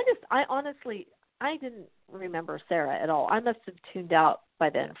 I honestly didn't remember Sarah at all. I must have tuned out by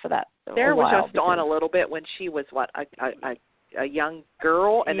then for that. Sarah was just on a little bit when she was a young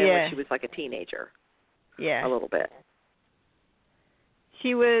girl, and then when she was like a teenager. Yeah. A little bit.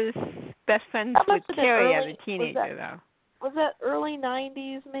 She was best friends with Carrie as a teenager, though. Was that early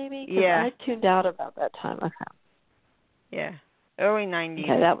 90s, maybe? Yeah. I tuned out about that time. Okay. Yeah. Early 90s.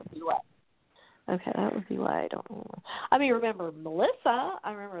 Okay, that would be why. I don't remember. I mean, remember Melissa?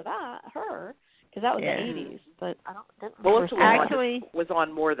 I remember her, because that was the 80s. But I didn't remember Melissa was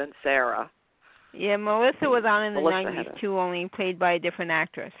on more than Sarah. Yeah, Melissa was on in the 90s, too, only played by a different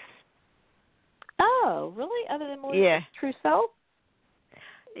actress. Oh, really? Other than Melissa Yeah. Trussell?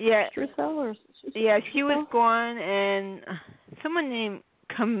 Yeah. Trussell or yeah, she Trussell? was gone, and someone named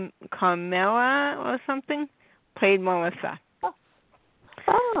Carmela or something played Melissa.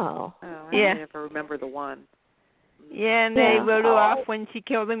 Oh. I yeah. never remember the one. Yeah, and they wrote her off when she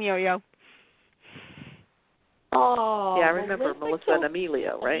killed him, Yo-Yo. Oh. Yeah, I remember Melissa and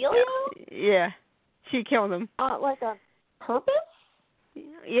Emilio, right? Emilio? Yeah. She killed him. Like on purpose?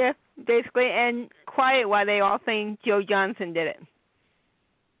 Yeah, basically, and quiet while they all think Joe Johnson did it.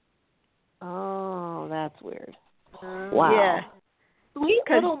 Oh, that's weird. Wow. Yeah. Sweet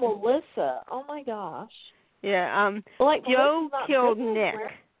little Melissa. Oh my gosh. Yeah. Joe killed Nick.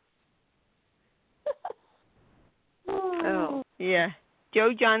 Oh. Yeah.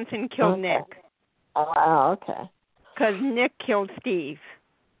 Joe Johnson killed Nick. Oh, wow. Okay. Because Nick killed Steve.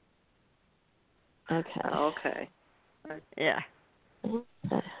 Okay. Okay. Yeah.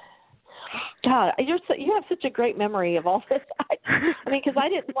 God, you have such a great memory of all this. I mean, because I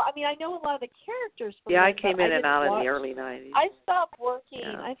know a lot of the characters. From I them, came in and out in the early 90s. I stopped working.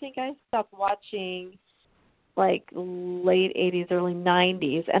 Yeah. I think I stopped watching like late 80s, early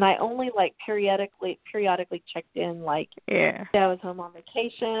 90s, and I only like periodically checked in, like if I was home on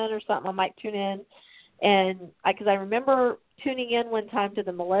vacation or something, I might tune in, and because I remember tuning in one time to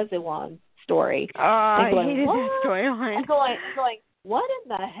the Maleziwan story. Oh, I hated what? that storyline. I'm going, what in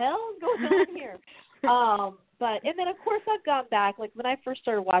the hell is going on here? And then of course I've gone back, like when I first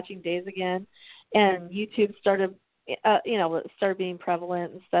started watching Days Again, and YouTube started, started being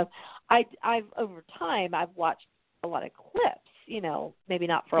prevalent and stuff. I've over time I've watched a lot of clips, maybe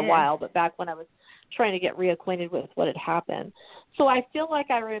not for a while, but back when I was trying to get reacquainted with what had happened. So I feel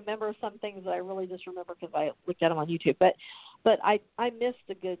like I remember some things that I really just remember because I looked at them on YouTube. But I missed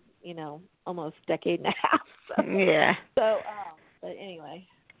a good, almost decade and a half. So, yeah. So, but anyway,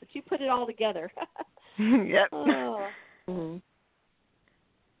 but you put it all together. Yep. Oh. Mm-hmm.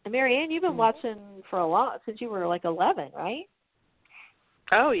 And Marianne, you've been watching for a lot since you were like 11, right?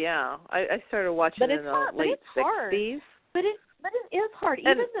 Oh yeah, I started watching in the late 60s. But it is hard.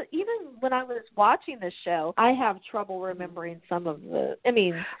 Even when I was watching this show, I have trouble remembering some of the.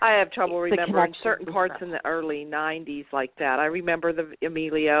 I have trouble remembering certain parts in the early 90s like that. I remember the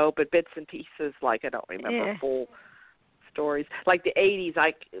Emilio, but bits and pieces. Like I don't remember full stories. Like the 80s,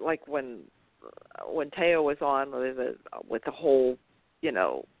 I like when Teo was on with the whole,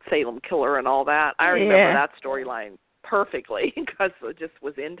 Salem killer and all that. I remember that storyline perfectly because I just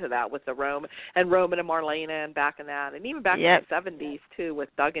was into that with the Roman and Marlena and back in that, and even back in the 70s too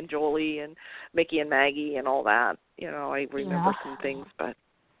with Doug and Jolie and Mickey and Maggie and all that. I remember some things, but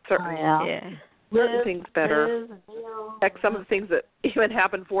certain things better. Heck, some of the things that even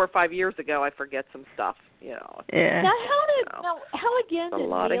happened 4 or 5 years ago, I forget some stuff. Yeah. Now how again did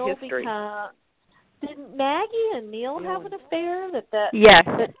lot Neil of history. Did Maggie and Neil have an affair? Yes.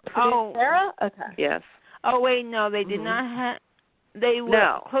 Ciera? Okay. Yes. Oh, wait, no, they did not have... They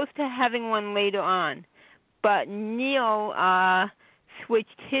were close to having one later on. But Neil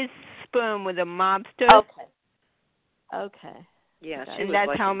switched his sperm with a mobster. Okay. Yeah, and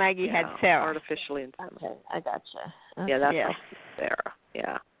that's how Maggie had Sarah. Artificially inseminated. Okay, I gotcha. Okay. Yeah, that's how Sarah.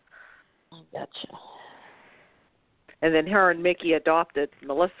 Yeah. I gotcha. And then her and Mickey adopted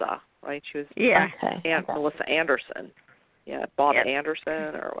Melissa, right? She was Aunt Melissa Anderson. Yeah, Bob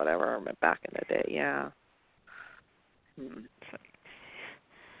Anderson or whatever back in the day, yeah.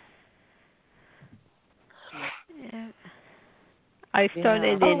 I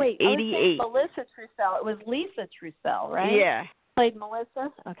started in 88. I was Melissa Trussell. It was Lisa Trussell, right? Yeah. Played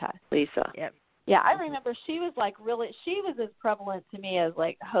Melissa? Okay. Lisa. Yep. Yeah, I remember she was like she was as prevalent to me as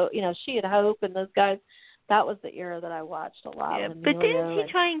like, she and Hope and those guys. That was the era that I watched a lot. Yeah, but didn't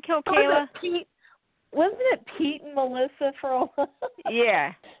she try and kill Kayla? Wasn't it Pete and Melissa for a while?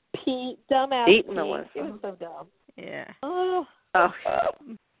 Yeah. Pete, dumbass Pete and Melissa. He was so dumb. Yeah. Oh.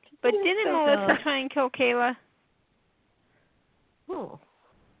 But didn't Melissa try and kill Kayla? Oh.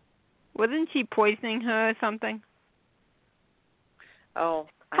 Wasn't she poisoning her or something? Oh,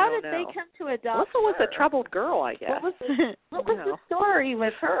 How did they come to adopt Melissa was her? a troubled girl, I guess. What was the story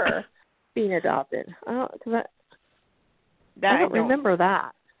with her being adopted? I don't remember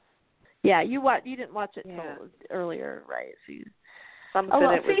that. Yeah, you didn't watch it till earlier, right? So Something it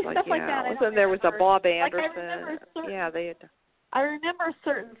was like, stuff like that. There was a Bob Anderson. Like I remember they had. I remember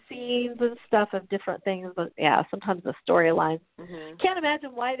certain scenes and stuff of different things, but yeah, sometimes the storylines. Can't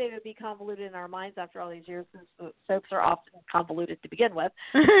imagine why they would be convoluted in our minds after all these years, since the soaps are often convoluted to begin with.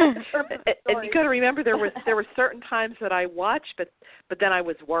 And you got to remember, there were certain times that I watched, but then I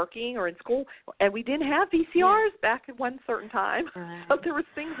was working or in school, and we didn't have VCRs back at one certain time. Right. So there was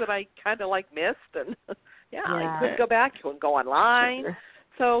things that I kind of like missed, and I couldn't go back. You couldn't go online. Sure.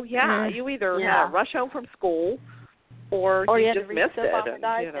 So you either had to rush home from school, or you just missed it.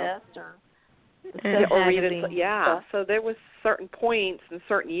 Or read it. Yeah. So there was certain points and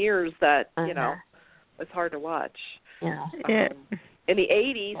certain years that was hard to watch. Yeah. In the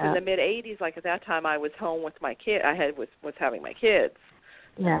 80s, in the mid 80s, like at that time, I was home with my kid. Was having my kids.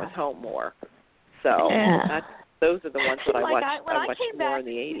 Yeah. I was home more. So those are the ones that I watched. I watched more in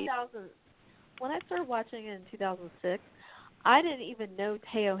the 80s. When I started watching it in 2006, I didn't even know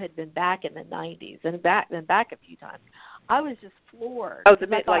Teo had been back in the 90s and back a few times. I was just floored. Oh, the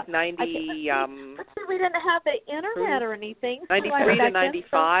mid, like 90. We didn't have the internet or anything. 93 to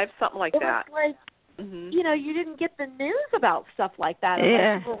 95, something like that. Like, you didn't get the news about stuff like that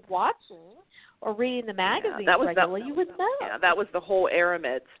unless you were watching or reading the magazines regularly. You wouldn't know. Yeah, that was the whole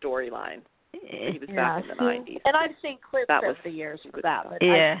Aramed storyline. He was back in the 90s. And I've seen clips over the years for that. But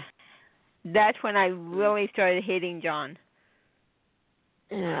that's when I really started hating John.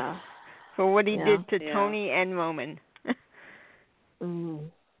 Yeah. For what he did to Tony and Roman. And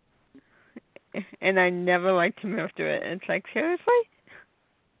I never liked him after it. It's like, seriously?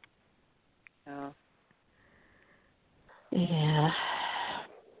 Yeah.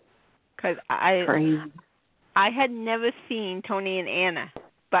 Because I had never seen Tony and Anna,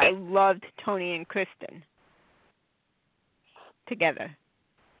 but I loved Tony and Kristen together.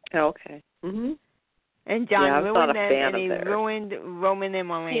 Okay. And John ruined them, and he ruined Roman and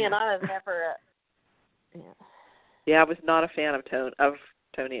Melina. Yeah, and I was never. I was not a fan of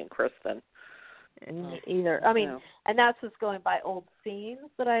Tony and Kristen. Either. I mean, and that's just going by old scenes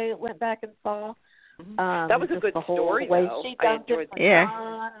that I went back and saw. That was a good story, though. I enjoyed it. And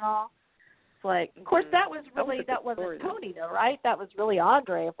all. It's like, of course, that wasn't Tony, though, right? That was really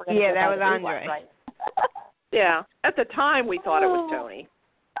Andre. If we're going to that was Andre. Right? Yeah, at the time we thought it was Tony.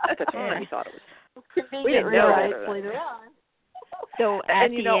 At the time we thought it was. We didn't know later on. So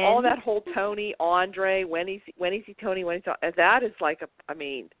and all that whole Tony, Andre, when is he Tony, when he's that is like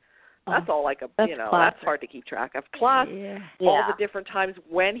that's all like that's hard to keep track of. Plus all the different times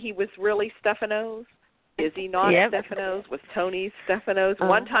when he was really Stefanos. Is he not Stefanos? Was Tony Stefanos?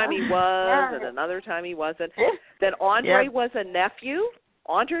 One time he was, and another time he wasn't. Then Andre was a nephew.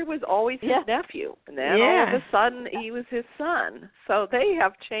 Andre was always his nephew, and then all of a sudden he was his son. So they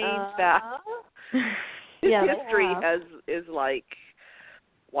have changed that. His history is like,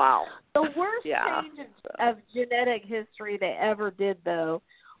 wow. The worst change of genetic history they ever did, though,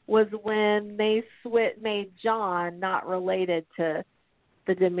 was when they made John not related to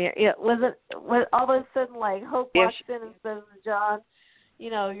the Demir. Was all of a sudden like Hope walks in and says to John,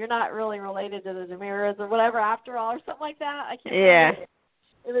 you're not really related to the Demiras or whatever after all, or something like that. I can't remember.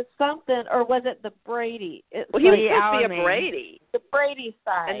 It was something, or was it the Brady? He was supposed to be a Brady. The Brady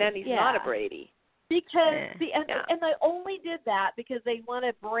side. And then he's not a Brady. Because and they only did that because they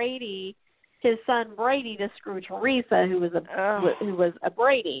wanted Brady, his son Brady, to screw Teresa, who was a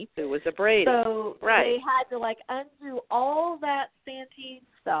Brady. Who was a Brady. So they had to undo all that Santine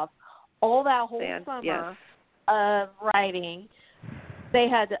stuff, all that whole summer of writing. They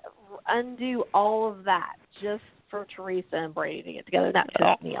had to undo all of that just for Teresa and Brady to get together. That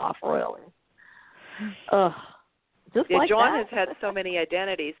pissed me off royally. Ugh. John has had so many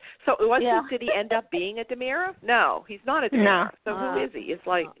identities. So did he end up being a Demira? No, he's not a Demira. So who is he? It's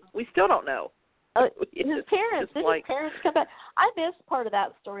like, we still don't know. His parents. Did his parents come back? I missed part of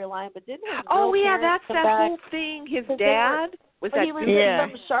that storyline, but didn't his that's that whole thing. His dad was that he was in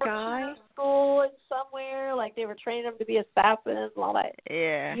some sharpshooter school somewhere, like they were training him to be assassins and all that.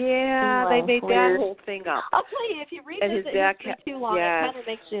 Yeah, they made that whole thing up. I'll tell you, if you read this too long, it kind of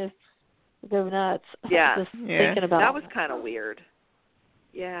makes you go nuts. Just thinking about that was kind of weird.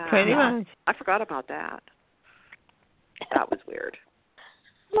 Yeah. Pretty much. I forgot about that. That was weird.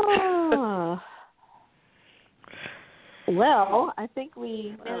 Well, I think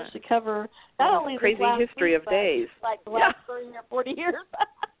we managed to cover not only crazy history of days, like the last 30 or 40 years.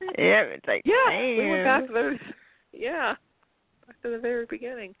 It's like we went back to those. Back to the very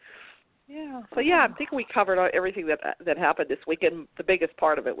beginning. Yeah. So I think we covered everything that happened this week, and the biggest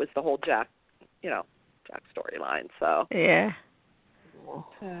part of it was the whole Jack storyline. So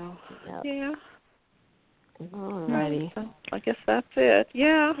Alrighty. So I guess that's it.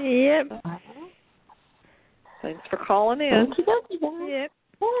 Yeah. Yep. Thanks for calling in. Yep.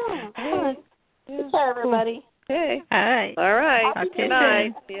 Yeah. Take care, everybody. Okay. All right. All right. Talk to Good you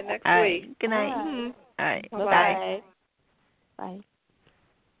night. soon. See you next All week. Right. Good night. Bye. All right. Bye. Bye.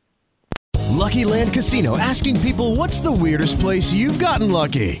 Lucky Land Casino, asking people, what's the weirdest place you've gotten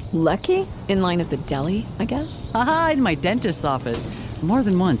lucky? Lucky? In line at the deli, I guess? Aha, in my dentist's office. More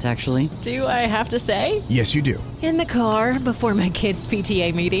than once, actually. Do I have to say? Yes, you do. In the car before my kids'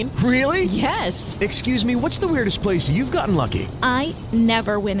 PTA meeting. Really? Yes. Excuse me, what's the weirdest place you've gotten lucky? I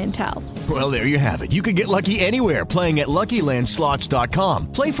never win and tell. Well, there you have it. You can get lucky anywhere, playing at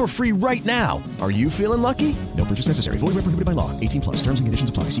LuckyLandSlots.com. Play for free right now. Are you feeling lucky? No purchase necessary. Void where prohibited by law. 18+. Terms and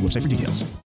conditions apply. See website for details.